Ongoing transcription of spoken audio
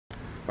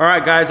All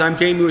right guys, I'm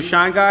Jamie with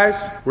Shine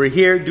Guys. We're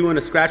here doing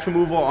a scratch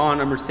removal on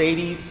a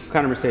Mercedes. What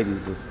kind of Mercedes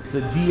is this? The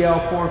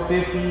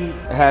GL450.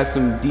 It has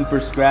some deeper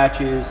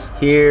scratches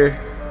here.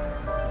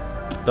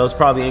 Those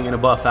probably ain't gonna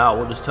buff out.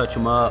 We'll just touch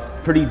them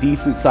up. Pretty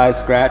decent sized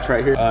scratch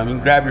right here. You can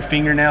grab your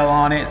fingernail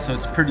on it, so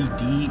it's pretty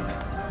deep.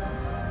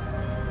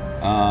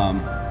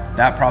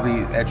 That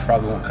edge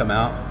probably won't come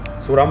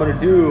out. So what I'm gonna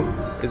do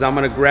is I'm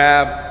gonna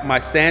grab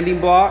my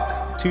sanding block,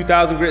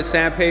 2,000 grit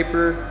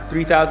sandpaper,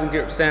 3,000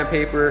 grit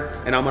sandpaper,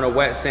 and I'm gonna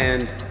wet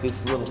sand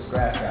this little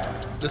scratch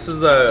out. This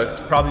is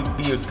probably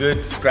be a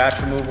good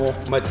scratch removal.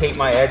 I'm gonna tape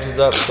my edges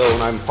up so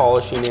when I'm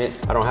polishing it,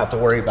 I don't have to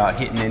worry about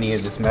hitting any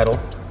of this metal.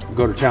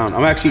 Go to town.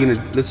 I'm actually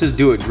let's just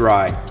do it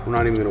dry. We're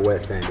not even gonna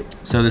wet sand it.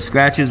 So the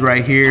scratches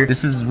right here,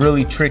 this is a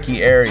really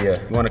tricky area.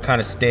 You wanna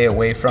kind of stay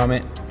away from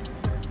it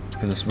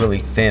because it's really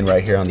thin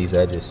right here on these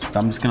edges. So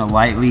I'm just gonna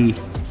lightly,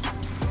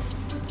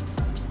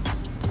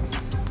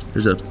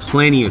 there's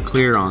plenty of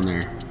clear on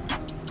there.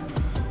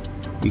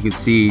 You can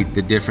see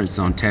the difference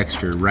on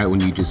texture right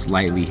when you just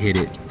lightly hit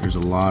it. There's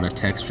a lot of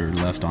texture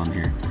left on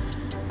here.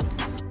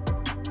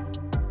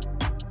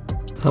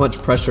 How much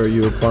pressure are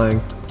you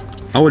applying?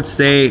 I would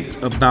say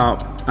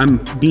I'm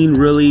being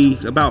really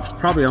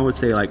probably I would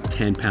say like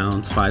 10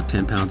 pounds,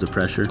 10 pounds of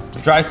pressure.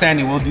 Dry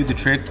sanding will do the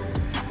trick,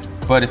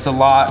 but it's a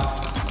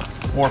lot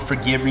more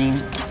forgiving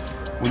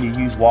when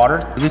you use water.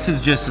 This is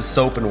just a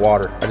soap and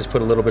water. I just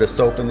put a little bit of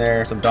soap in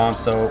there, some Dawn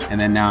soap,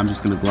 and then now I'm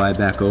just gonna glide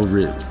back over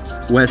it.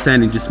 Wet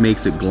sanding just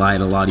makes it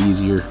glide a lot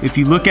easier. If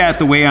you look at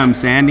the way I'm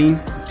sanding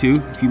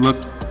too, if you look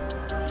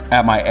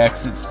at my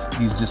exits,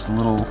 these just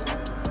little,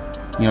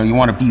 you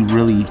wanna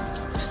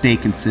stay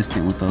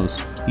consistent with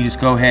those. You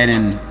just go ahead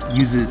and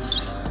use it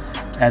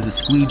as a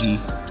squeegee.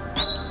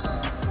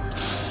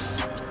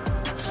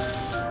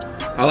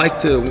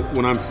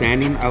 When I'm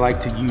sanding, I like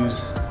to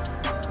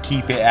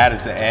keep it at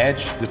its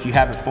edge. If you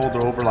have it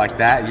folded over like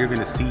that, you're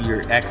gonna see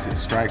your exit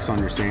strikes on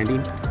your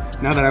sanding.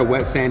 Now that I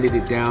wet sanded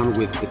it down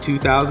with the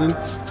 2000,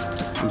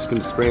 I'm just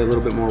gonna spray a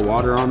little bit more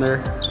water on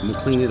there. I'm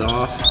gonna clean it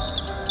off.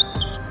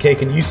 Okay,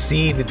 can you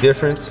see the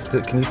difference?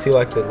 Can you see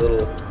like the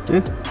little,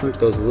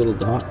 those little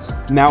dots?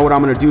 Now what I'm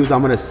gonna do is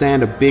I'm gonna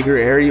sand a bigger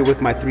area with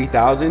my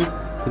 3000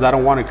 because I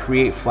don't wanna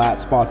create flat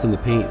spots in the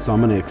paint. So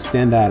I'm gonna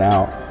extend that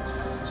out.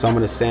 So I'm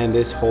gonna sand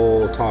this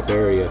whole top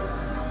area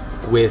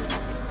with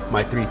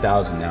my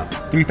 3000 now.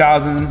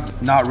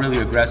 3000, not really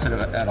aggressive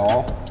at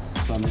all.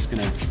 So I'm just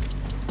gonna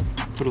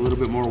put a little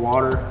bit more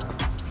water,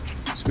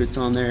 spritz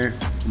on there.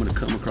 I'm gonna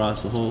come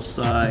across the whole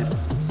side.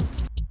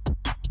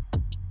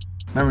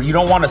 Remember, you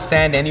don't wanna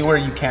sand anywhere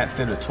you can't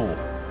fit a tool.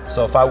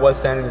 So if I was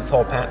sanding this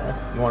whole panel,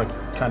 you wanna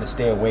kind of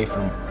stay away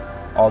from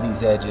all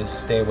these edges,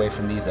 stay away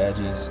from these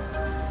edges.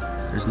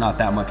 There's not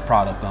that much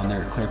product on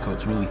there. Clear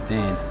coat's really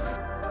thin.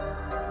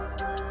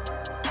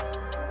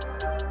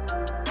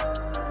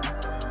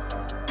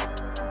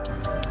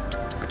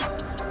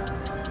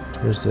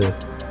 Here's the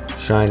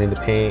shine in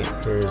the paint.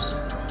 Here's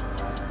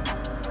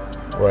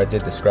where I did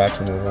the scratch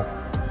removal.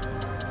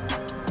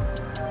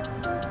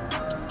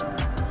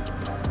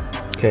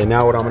 Okay,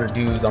 now what I'm gonna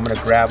do is I'm gonna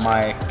grab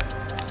my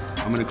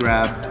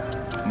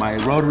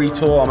rotary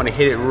tool. I'm gonna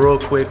hit it real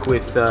quick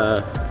with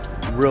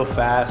real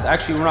fast.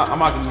 Actually, I'm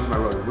not gonna use my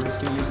rotary. We're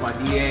just gonna use my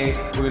DA.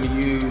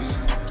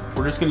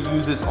 We're just gonna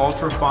use this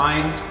ultra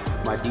fine,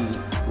 my D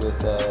with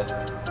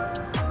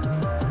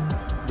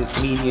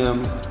this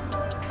medium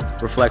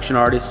reflection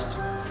artist,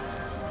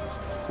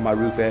 my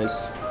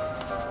Rupes.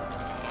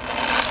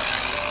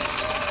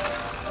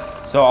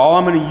 So all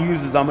I'm gonna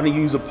use is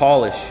a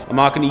polish. I'm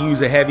not gonna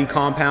use a heavy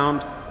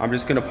compound. I'm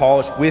just gonna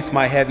polish with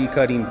my heavy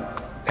cutting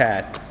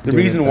pad. The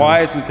reason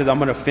why is because I'm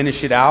gonna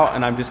finish it out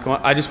and I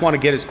just wanna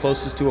get as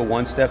close to a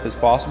one step as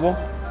possible.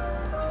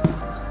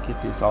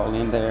 Get this all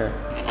in there.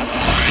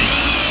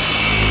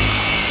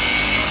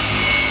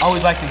 I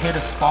always like to hit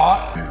a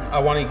spot. I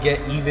wanna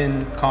get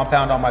even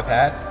compound on my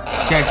pad.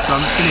 Okay, so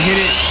I'm just gonna hit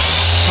it,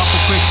 a couple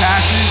quick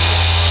passes.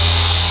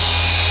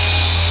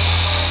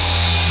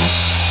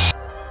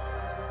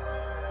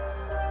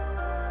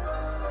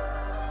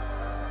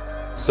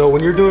 So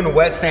when you're doing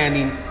wet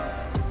sanding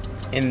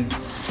and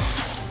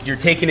you're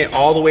taking it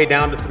all the way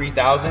down to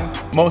 3000,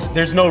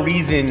 there's no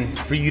reason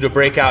for you to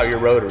break out your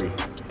rotary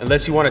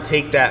unless you want to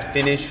take that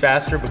finish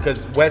faster,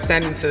 because wet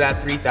sanding to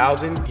that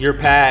 3000, your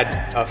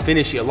pad,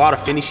 a lot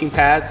of finishing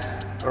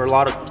pads or a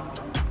lot of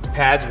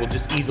pads will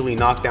just easily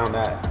knock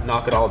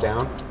it all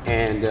down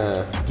and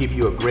give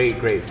you a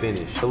great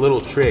finish. A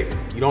little trick,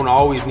 you don't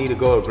always need to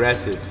go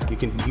aggressive. You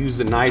can use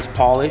a nice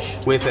polish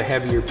with a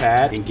heavier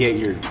pad and get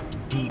your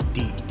deep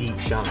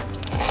shine.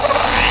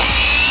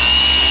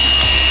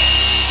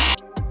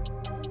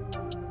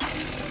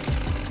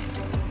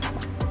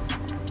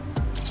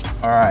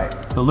 All right,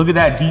 so look at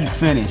that deep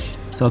finish.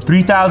 So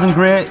 3000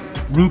 grit,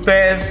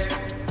 Rupes,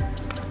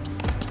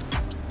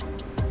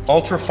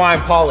 ultra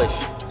fine polish.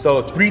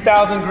 So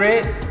 3000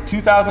 grit,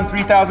 2000,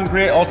 3000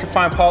 grit, ultra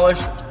fine polish.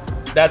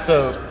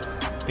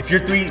 If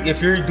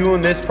you're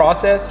doing this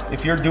process,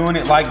 if you're doing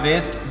it like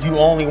this, you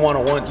want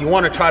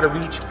to try to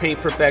reach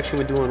paint perfection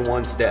with doing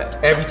one step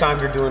every time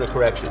you're doing a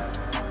correction.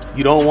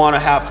 You don't want to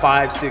have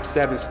 5, 6,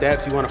 7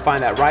 steps. You want to find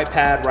that right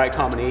pad, right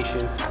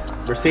combination.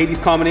 Mercedes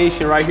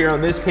combination right here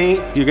on this paint.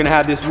 You're gonna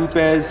have this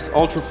Rupes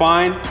Ultra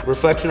Fine,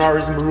 Reflection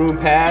Artist Maroon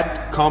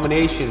pad,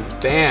 combination.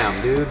 Bam,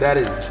 dude, that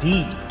is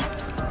deep.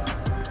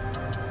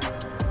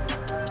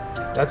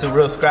 That's a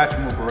real scratch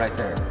remover right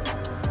there.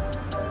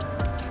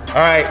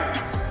 All right,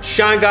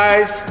 shine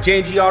guys,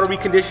 J&G Auto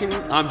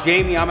Reconditioning. I'm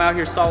Jamie, I'm out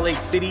here Salt Lake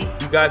City.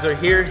 You guys are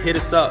here, hit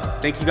us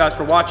up. Thank you guys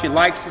for watching.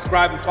 Like,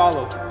 subscribe, and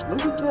follow.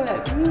 Look at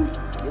that, dude.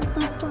 Get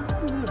the fuck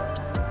out.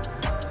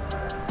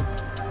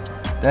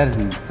 That is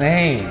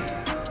insane.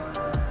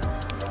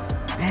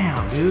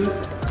 Damn,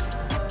 dude.